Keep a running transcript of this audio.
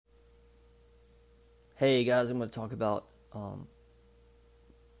Hey guys, I'm going to talk about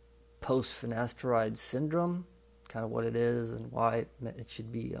post-finasteride syndrome, kind of what it is and why it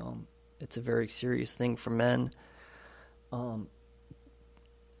should be. It's a very serious thing for men. Um,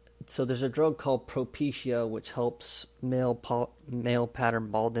 so there's a drug called Propecia, which helps male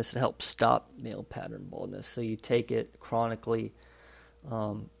pattern baldness. It helps stop male pattern baldness. So you take it chronically.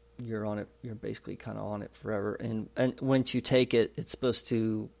 You're on it. You're basically kind of on it forever. And once you take it, it's supposed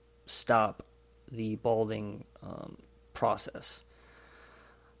to stop the balding process.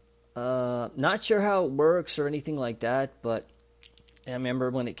 Not sure how it works or anything like that, but I remember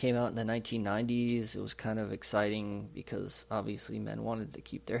when it came out in the 1990s, it was kind of exciting because obviously men wanted to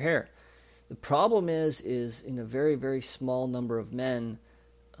keep their hair. The problem is in a very, very small number of men,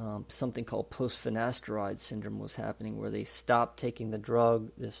 something called post-finasteride syndrome was happening, where they stopped taking the drug,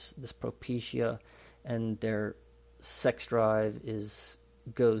 this Propecia, and their sex drive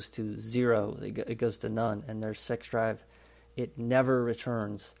goes to zero. It goes to none, and their sex drive, it never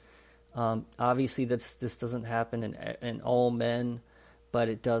returns. Obviously, this doesn't happen in all men, but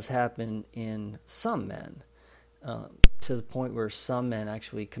it does happen in some men, to the point where some men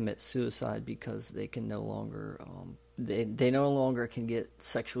actually commit suicide because they can no longer they no longer can get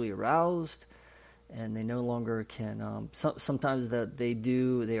sexually aroused, and they no longer can. Sometimes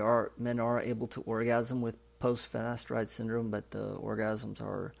men are able to orgasm with post-finasteride syndrome, but the orgasms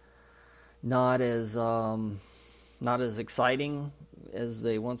are not as exciting as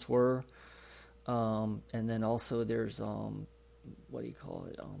they once were. And then also there's erectile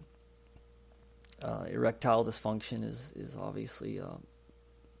dysfunction is obviously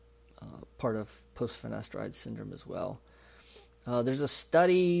part of post-finasteride syndrome as well. There's a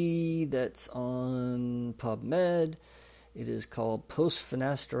study that's on PubMed. It is called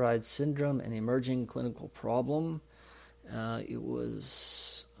Post-Finasteride Syndrome, an Emerging Clinical Problem. It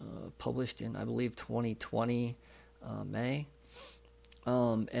was published in, I believe, 2020, May.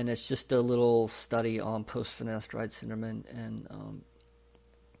 And it's just a little study on post-finasteride syndrome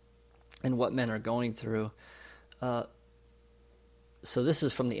and what men are going through. So this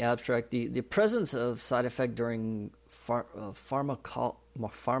is from the abstract. The presence of side effect during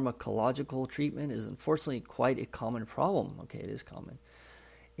pharmacological treatment is unfortunately quite a common problem. Okay, it is common.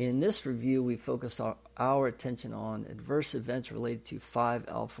 In this review, we focused our attention on adverse events related to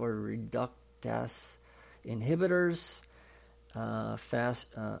 5-alpha reductase inhibitors,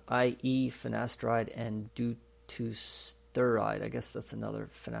 i.e. finasteride and dutasteride. I guess that's another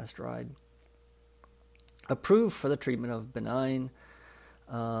finasteride. Approved for the treatment of benign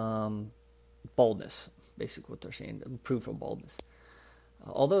baldness, basically what they're saying, approved for baldness.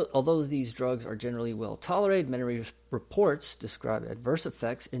 Although these drugs are generally well tolerated, many reports describe adverse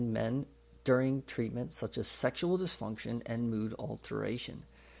effects in men during treatment, such as sexual dysfunction and mood alteration.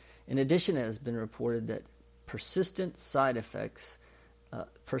 In addition, it has been reported that persistent side effects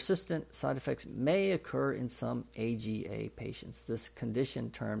may occur in some AGA patients. This condition,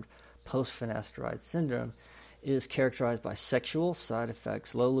 termed post-finasteride syndrome, is characterized by sexual side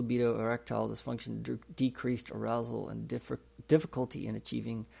effects, low libido, erectile dysfunction, decreased arousal, and difficulty in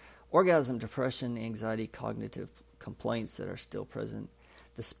achieving orgasm, depression, anxiety, cognitive complaints that are still present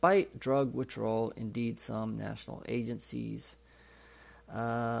despite drug withdrawal. Indeed, some national agencies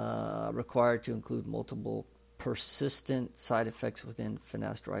required to include multiple persistent side effects within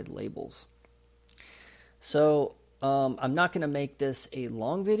finasteride labels. So I'm not going to make this a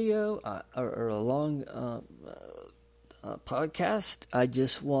long video or a long podcast. I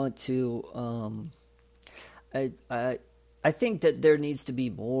just want to. I think that there needs to be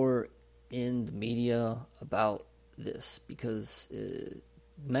more in the media about this, because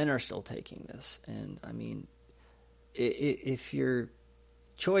men are still taking this, and I mean, if your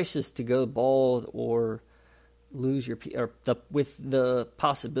choice is to go bald or lose your with the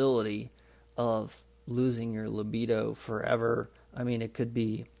possibility of losing your libido forever, I mean, it could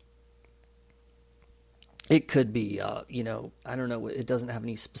be I don't know, it doesn't have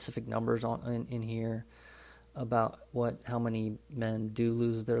any specific numbers in here about how many men do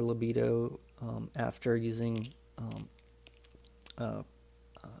lose their libido after using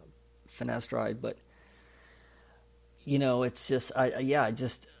finasteride, but it's just I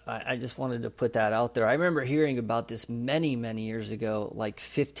just wanted to put that out there. I remember hearing about this many years ago, like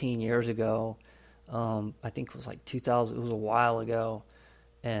 15 years ago. I think it was like 2000. It was a while ago,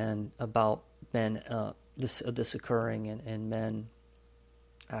 and about men this occurring in men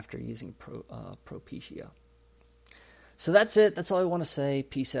after using Propecia. So that's it. That's all I want to say.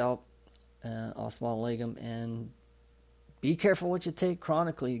 Peace out. Assalamu alaikum, and be careful what you take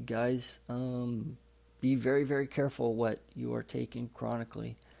chronically, guys. Be very, very careful what you are taking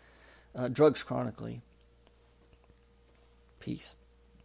chronically. Drugs chronically. Peace.